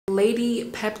Lady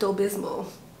Pepto-Bismol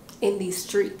in these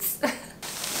streets.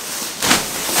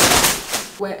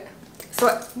 Wait, so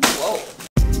whoa.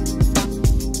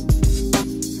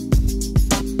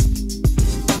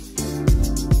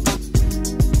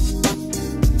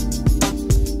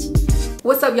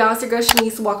 What's up, y'all? It's your girl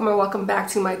Shanice. Welcome back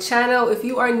to my channel. If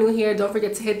you are new here, don't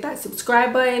forget to hit that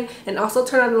subscribe button and also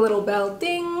turn on the little bell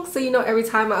ding so you know every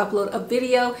time I upload a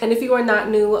video. And if you are not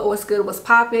new, what's good, what's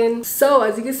poppin'? So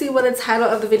as you can see by the title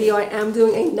of the video, I am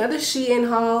doing another Shein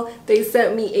haul. They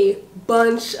sent me a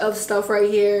bunch of stuff right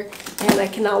here and I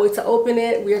cannot wait to open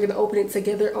it. We are gonna open it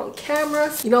together on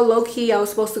camera. You know, low-key, I was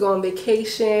supposed to go on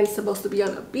vacation, supposed to be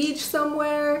on a beach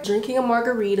somewhere, drinking a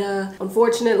margarita.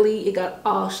 Unfortunately, it got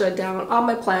all shut down. All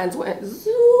my plans went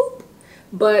zoop.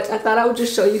 But I thought I would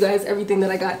just show you guys everything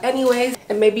that I got anyways,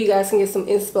 and maybe you guys can get some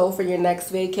inspo for your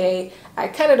next vacay. I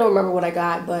kind of don't remember what I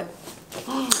got, but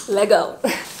let go.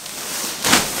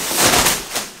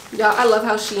 Y'all, I love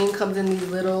how Shein comes in these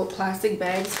little plastic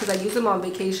bags because I use them on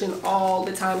vacation all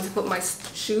the time to put my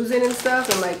shoes in and stuff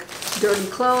and like dirty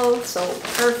clothes, so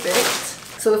perfect.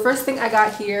 So the first thing I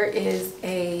got here is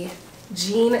a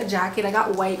jean jacket. I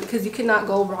got white because you cannot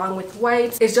go wrong with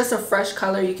white. It's just a fresh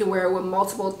color. You can wear it with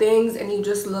multiple things and you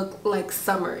just look like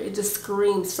summer. It just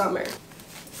screams summer.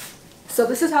 So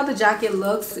this is how the jacket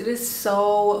looks. It is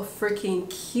so freaking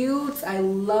cute. I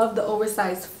love the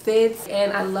oversized fit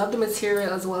and I love the material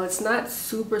as well. It's not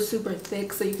super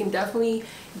thick, so you can definitely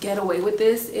get away with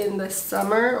this in the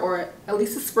summer or at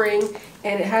least the spring.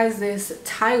 And it has this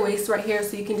tie waist right here,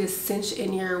 so you can just cinch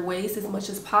in your waist as much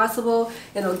as possible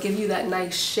and it'll give you that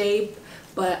nice shape.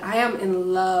 But I am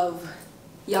in love,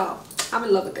 y'all. I'm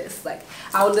in love with this. Like,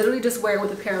 I would literally just wear it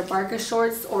with a pair of Barca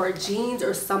shorts or jeans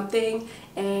or something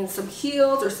and some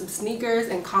heels or some sneakers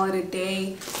and call it a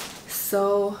day.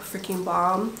 So freaking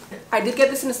bomb. I did get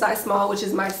this in a size small, which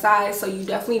is my size, so you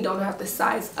definitely don't have to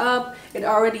size up. It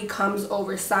already comes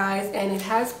oversized and it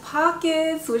has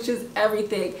pockets, which is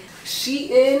everything.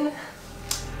 Shein,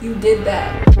 you did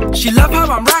that. She love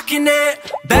how I'm rocking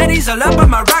it. Betty's all up on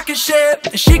my rocket ship.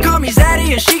 And she call me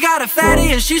Zaddy and she got a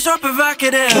fatty and she's so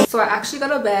provocative. So I actually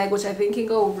got a bag, which I think can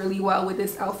go really well with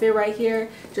this outfit right here.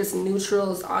 Just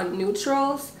neutrals on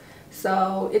neutrals.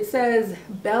 So it says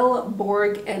Belle,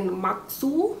 Borg, and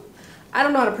Maxu. I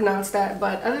don't know how to pronounce that,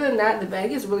 but other than that, the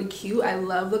bag is really cute. I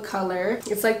love the color.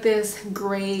 It's like this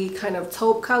gray kind of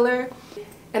taupe color.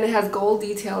 And it has gold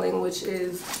detailing, which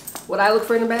is what I look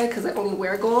for in a bag because I only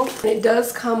wear gold. And it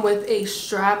does come with a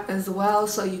strap as well,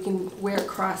 so you can wear it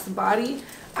cross-body.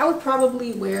 I would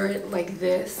probably wear it like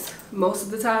this most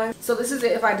of the time. So this is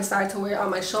it if I decide to wear it on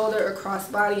my shoulder or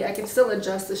cross-body. I can still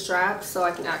adjust the strap so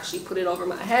I can actually put it over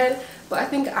my head. But I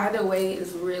think either way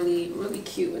is really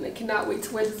cute, and I cannot wait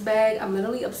to wear this bag. I'm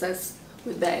literally obsessed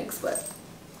with bags. But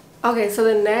okay, so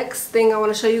the next thing I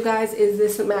want to show you guys is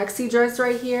this maxi dress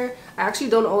right here. I actually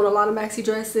don't own a lot of maxi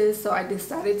dresses, so I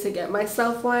decided to get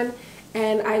myself one.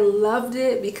 And I loved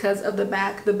it because of the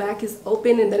back. The back is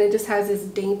open and then it just has this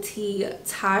dainty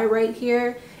tie right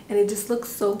here. And it just looks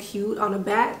so cute on the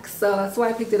back. So that's why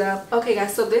I picked it up. Okay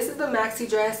guys, so this is the maxi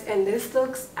dress and this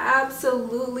looks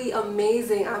absolutely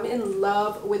amazing. I'm in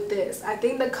love with this. I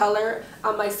think the color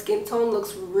on my skin tone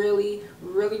looks really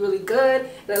good.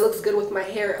 And it looks good with my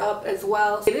hair up as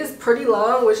well. It is pretty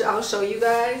long, which I'll show you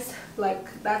guys.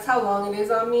 Like, that's how long it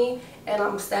is on me. And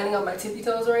I'm standing on my tippy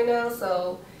toes right now.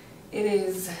 So it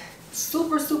is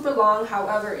super long.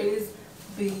 However, it is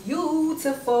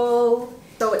beautiful.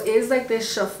 So it is like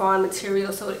this chiffon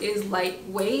material, so it is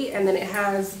lightweight, and then it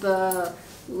has the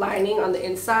lining on the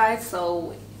inside,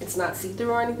 so it's not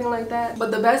see-through or anything like that. But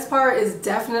the best part is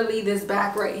definitely this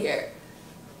back right here.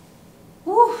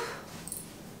 Woo!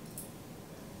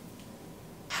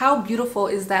 How beautiful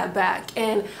is that back?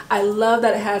 And I love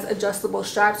that it has adjustable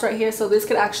straps right here, so this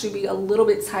could actually be a little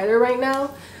bit tighter right now.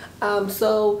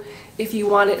 So if you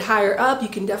want it higher up, you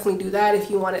can definitely do that.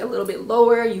 If you want it a little bit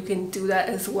lower, you can do that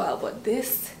as well. But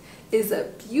this is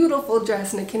a beautiful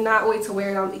dress and I cannot wait to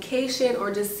wear it on vacation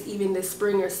or just even this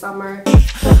spring or summer.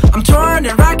 I'm torn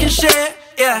and rocking shit,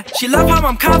 yeah. She love how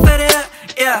I'm confident,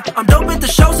 yeah. I'm dope with the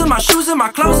shows and my shoes and my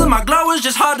clothes and my glow is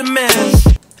just hard to miss.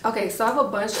 Okay, so I have a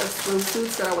bunch of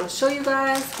swimsuits that I want to show you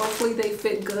guys. Hopefully they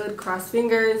fit good, cross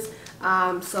fingers.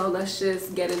 So let's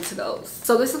just get into those.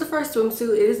 So this is the first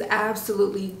swimsuit. It is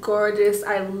absolutely gorgeous.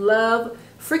 I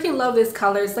freaking love this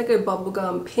color. It's like a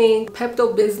bubblegum pink,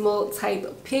 Pepto-Bismol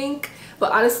type pink.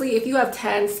 But honestly, if you have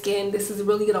tan skin, this is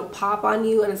really gonna pop on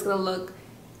you and it's gonna look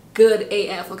good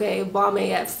AF, okay? Bomb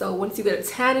AF. So once you get a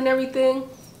tan and everything,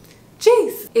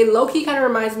 Jeez. It low-key kind of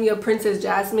reminds me of Princess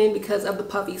Jasmine because of the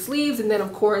puffy sleeves, and then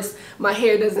of course my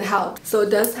hair doesn't help. So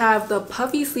it does have the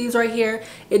puffy sleeves right here.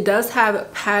 It does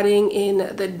have padding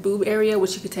in the boob area,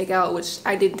 which you could take out, which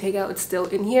I didn't take out. It's still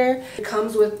in here. It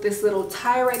comes with this little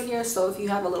tie right here, so if you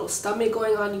have a little stomach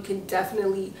going on, you can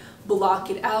definitely block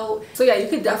it out. So yeah, you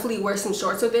could definitely wear some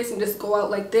shorts with this and just go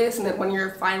out like this, and then when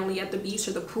you're finally at the beach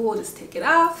or the pool, just take it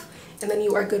off, and then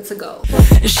you are good to go.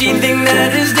 She think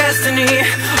that is destiny,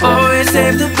 always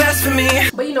save the best for me.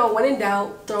 But you know, when in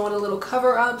doubt, throw in a little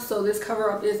cover up. So this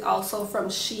cover up is also from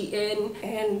Shein,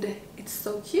 and it's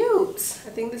so cute.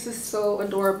 I think this is so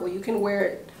adorable. You can wear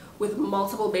it with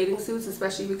multiple bathing suits,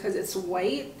 especially because it's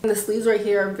white. And the sleeves right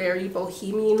here are very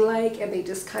bohemian-like, and they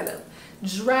just kind of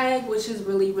drag, which is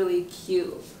really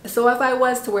cute. So if I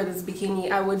was to wear this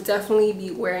bikini, I would definitely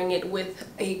be wearing it with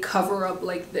a cover up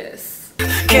like this.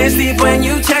 Can't sleep when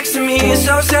you texting me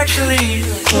so sexually.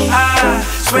 I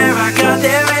swear I got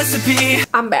that recipe.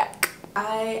 I'm back.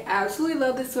 I absolutely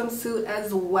love this swimsuit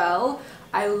as well.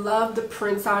 I love the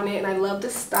prints on it and I love the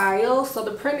style. So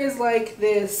the print is like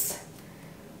this,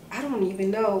 I don't even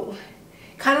know.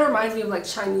 Kind of reminds me of like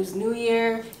Chinese New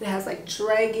Year. It has like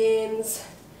dragons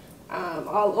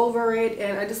all over it,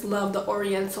 and I just love the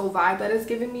oriental vibe that it's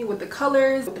giving me with the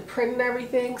colors, with the print and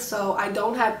everything. So I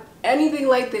don't have anything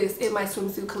like this in my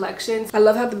swimsuit collections. I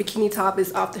love how the bikini top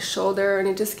is off the shoulder, and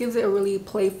it just gives it a really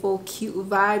playful, cute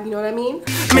vibe, you know what I mean?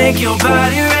 Make your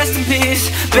body rest in peace,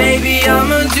 baby,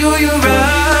 I'ma do you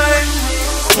right.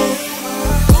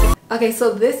 Okay,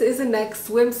 so this is the next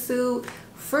swimsuit.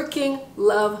 Freaking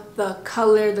love the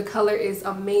color. The color is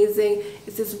amazing.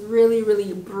 It's this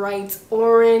really bright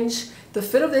orange. The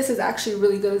fit of this is actually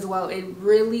really good as well. It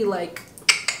really like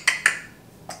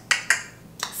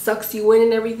sucks you in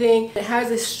and everything. It has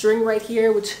this string right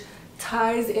here which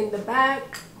ties in the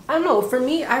back. I don't know, for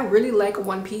me, I really like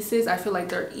one pieces. I feel like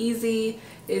they're easy,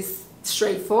 it's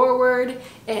straightforward,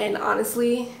 and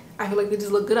honestly I feel like they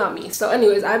just look good on me. So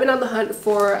anyways, I've been on the hunt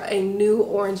for a new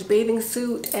orange bathing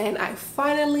suit, and I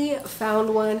finally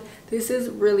found one. This is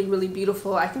really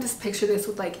beautiful. I can just picture this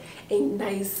with like a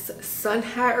nice sun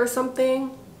hat or something.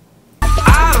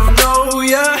 I don't know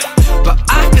ya, but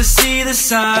I can see the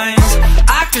signs.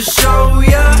 I can show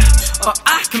ya, or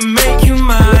I can make you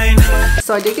mine.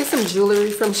 So I did get some jewelry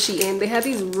from Shein. They had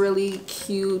these really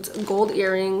cute gold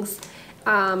earrings.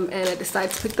 And I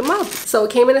decided to pick them up. So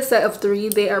it came in a set of 3.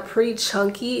 They are pretty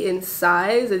chunky in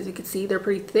size. As you can see, they're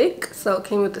pretty thick. So it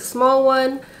came with a small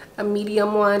one, a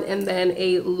medium one, and then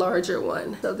a larger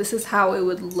one. So this is how it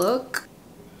would look.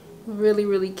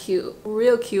 Really cute.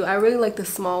 Real cute. I really like the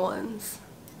small ones.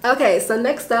 Okay, so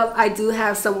next up, I do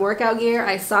have some workout gear.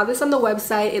 I saw this on the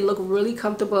website. It looked really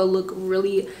comfortable. It looked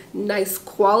really nice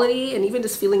quality, and even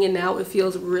just feeling it now, it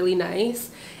feels really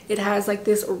nice. It has like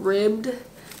this ribbed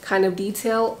kind of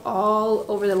detail all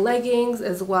over the leggings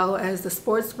as well as the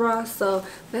sports bra. So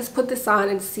let's put this on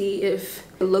and see if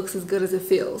it looks as good as it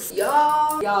feels.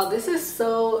 Y'all, this is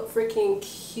so freaking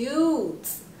cute.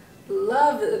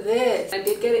 Love this. I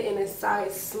did get it in a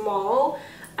size small.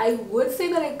 I would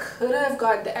say that I could have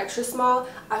got the extra small.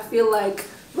 I feel like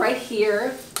right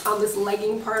here on this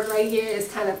legging part right here is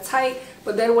kind of tight,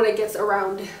 but then when it gets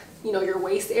around, you know, your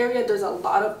waist area, there's a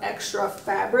lot of extra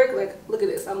fabric. Like, look at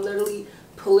this, I'm literally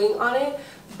pulling on it,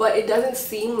 but it doesn't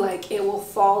seem like it will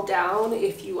fall down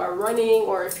if you are running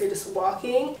or if you're just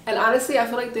walking. And honestly, I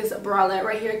feel like this bralette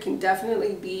right here can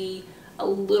definitely be a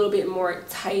little bit more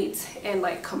tight and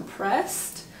like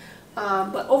compressed,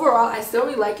 but overall I still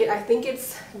really like it. I think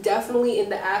it's definitely in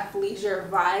the athleisure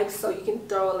vibe, so you can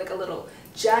throw like a little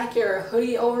jacket or a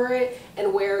hoodie over it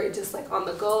and wear it just like on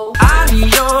the go. I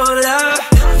need your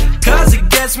love, cause it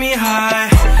gets me high.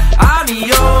 I need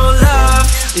your love,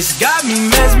 it's got me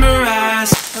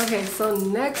mesmerized. Okay, so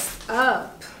next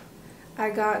up, I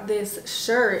got this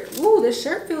shirt. Ooh, this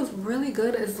shirt feels really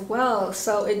good as well.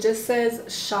 So it just says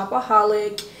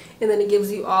Shopaholic, and then it gives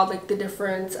you all like the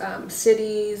different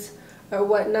cities or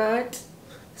whatnot.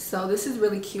 So this is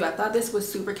really cute. I thought this was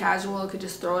super casual. Could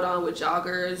just throw it on with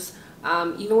joggers.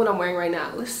 Even what I'm wearing right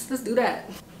now. Let's do that.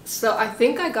 So I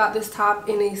think I got this top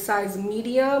in a size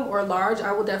medium or large.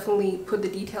 I will definitely put the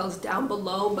details down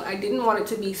below, but I didn't want it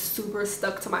to be super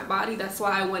stuck to my body. That's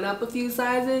why I went up a few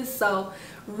sizes. So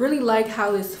really like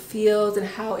how this feels and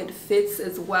how it fits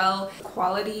as well.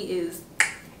 Quality is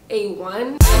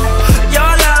A1.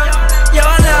 Your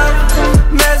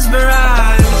love,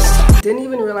 mesmerized. Didn't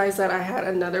even realize that I had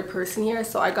another purse in here.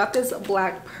 So I got this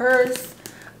black purse.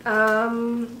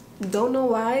 Don't know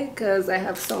why, because I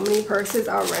have so many purses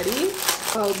already.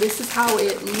 Oh, this is how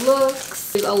it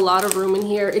looks. There's a lot of room in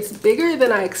here. It's bigger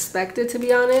than I expected, to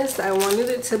be honest. I wanted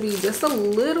it to be just a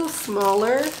little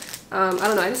smaller. I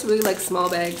don't know, I just really like small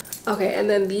bags. Okay, and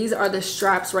then these are the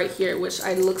straps right here, which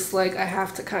looks like I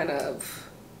have to kind of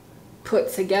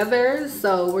put together.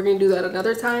 So we're gonna do that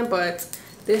another time, but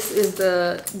this is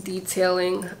the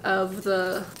detailing of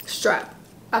the strap.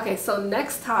 Okay, so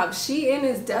next top, Shein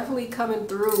is definitely coming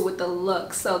through with the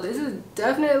look. So this is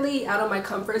definitely out of my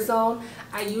comfort zone.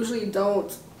 I usually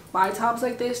don't buy tops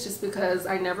like this just because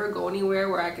I never go anywhere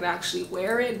where I can actually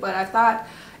wear it, but I thought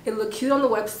it looked cute on the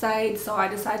website, so I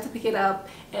decided to pick it up,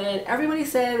 and everybody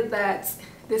said that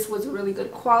this was really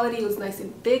good quality. It was nice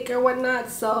and thick or whatnot,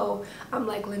 so I'm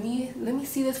like, let me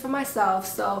see this for myself.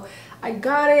 So I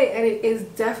got it, and it is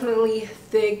definitely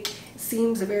thick.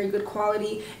 Seems a very good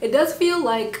quality. It does feel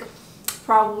like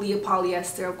probably a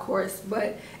polyester, of course,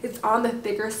 but it's on the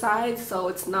thicker side, so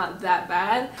it's not that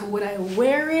bad. Would I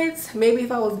wear it? Maybe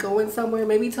if I was going somewhere,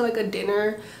 maybe to like a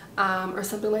dinner or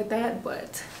something like that,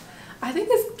 but I think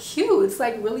it's cute. It's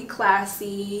like really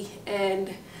classy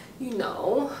and, you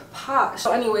know, posh.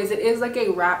 So anyways, it is like a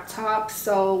wrap top,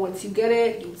 so once you get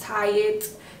it, you tie it,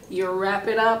 you wrap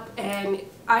it up, and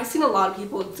I've seen a lot of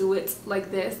people do it like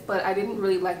this, but I didn't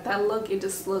really like that look. It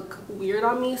just looked weird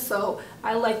on me, so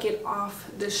I like it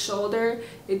off the shoulder.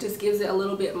 It just gives it a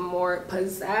little bit more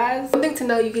pizzazz. One thing to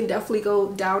know, you can definitely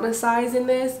go down a size in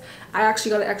this. I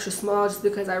actually got an extra small just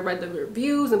because I read the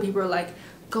reviews and people are like,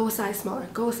 go a size smaller,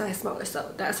 go a size smaller.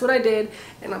 So that's what I did,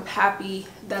 and I'm happy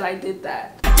that I did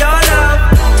that. Your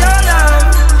love,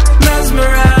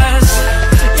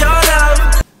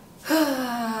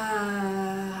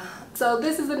 So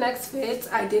this is the next fit.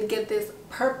 I did get this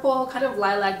purple kind of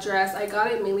lilac dress. I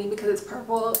got it mainly because it's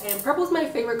purple, and purple is my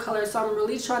favorite color, so I'm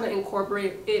really trying to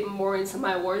incorporate it more into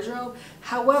my wardrobe.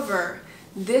 However,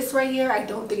 this right here, I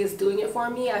don't think it's doing it for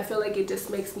me. I feel like it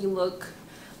just makes me look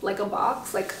like a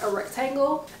box, like a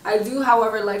rectangle. I do,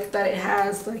 however, like that it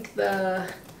has like the,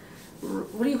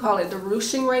 what do you call it, the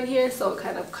ruching right here, so it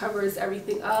kind of covers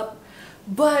everything up.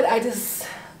 But I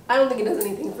don't think it does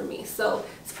anything for me. So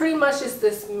it's pretty much just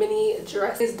this mini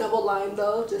dress. It's double lined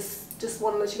though, just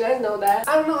want to let you guys know that.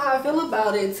 I don't know how I feel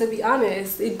about it, to be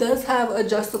honest. It does have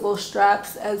adjustable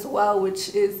straps as well,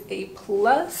 which is a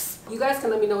plus. You guys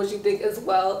can let me know what you think as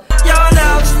well. Your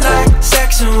love's like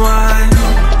sex and wine.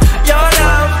 Your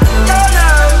love,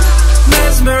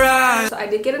 mesmerized. So I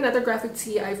did get another graphic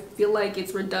tee. I feel like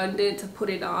it's redundant to put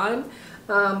it on.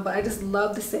 But I just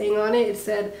love the saying on it. It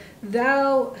said,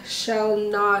 "Thou shall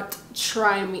not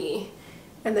try me."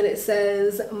 And then it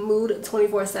says mood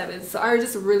 24/7. So I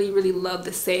just really love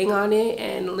the saying on it,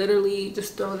 and literally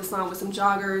just throw this on with some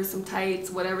joggers, some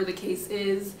tights, whatever the case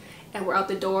is, and we're out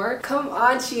the door. Come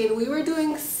on, Shein, we were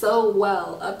doing so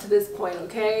well up to this point,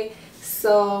 okay?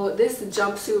 So this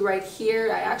jumpsuit right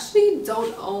here, I actually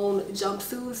don't own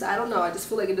jumpsuits. I don't know, I just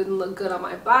feel like it doesn't look good on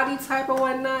my body type or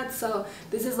whatnot. So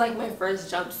this is like my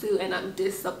first jumpsuit, and I'm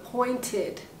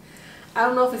disappointed. I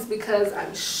don't know if it's because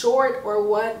I'm short or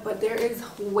what, but there is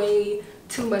way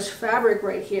too much fabric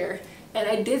right here. And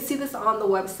I did see this on the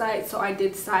website, so I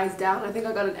did size down. I think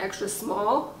I got an extra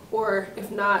small, or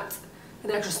if not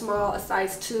an extra small, a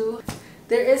size 2.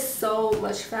 There is so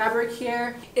much fabric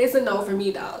here. It's a no for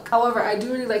me, dog. However, I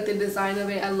do really like the design of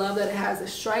it. I love that it has the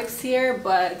stripes here,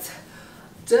 but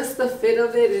just the fit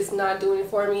of it is not doing it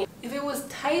for me. If it was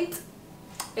tight,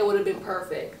 it would have been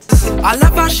perfect. I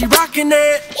love how she rocking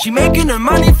it. She making her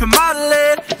money from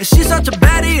modeling, and she's such a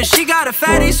baddie, and she got a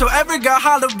fatty, so every girl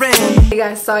hollering. Hey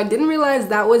guys, so I didn't realize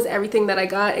that was everything that I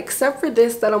got, except for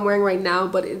this that I'm wearing right now,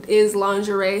 but it is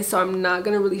lingerie, so I'm not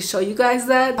gonna really show you guys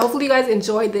that. Hopefully you guys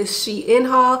enjoyed this Shein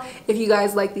haul. If you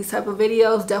guys like these type of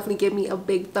videos, definitely give me a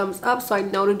big thumbs up so I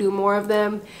know to do more of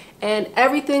them. And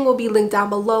everything will be linked down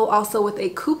below, also with a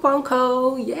coupon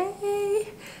code. Yay!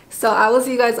 So I will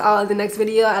see you guys all in the next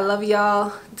video. I love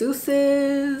y'all.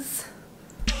 Deuces.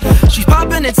 She's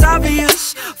popping, it's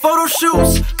obvious. Photo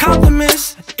shoots,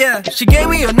 compliments. Yeah, she gave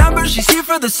me her number. She's here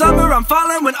for the summer. I'm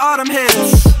falling when autumn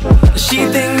hits. She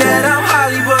think that I'm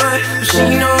Hollywood.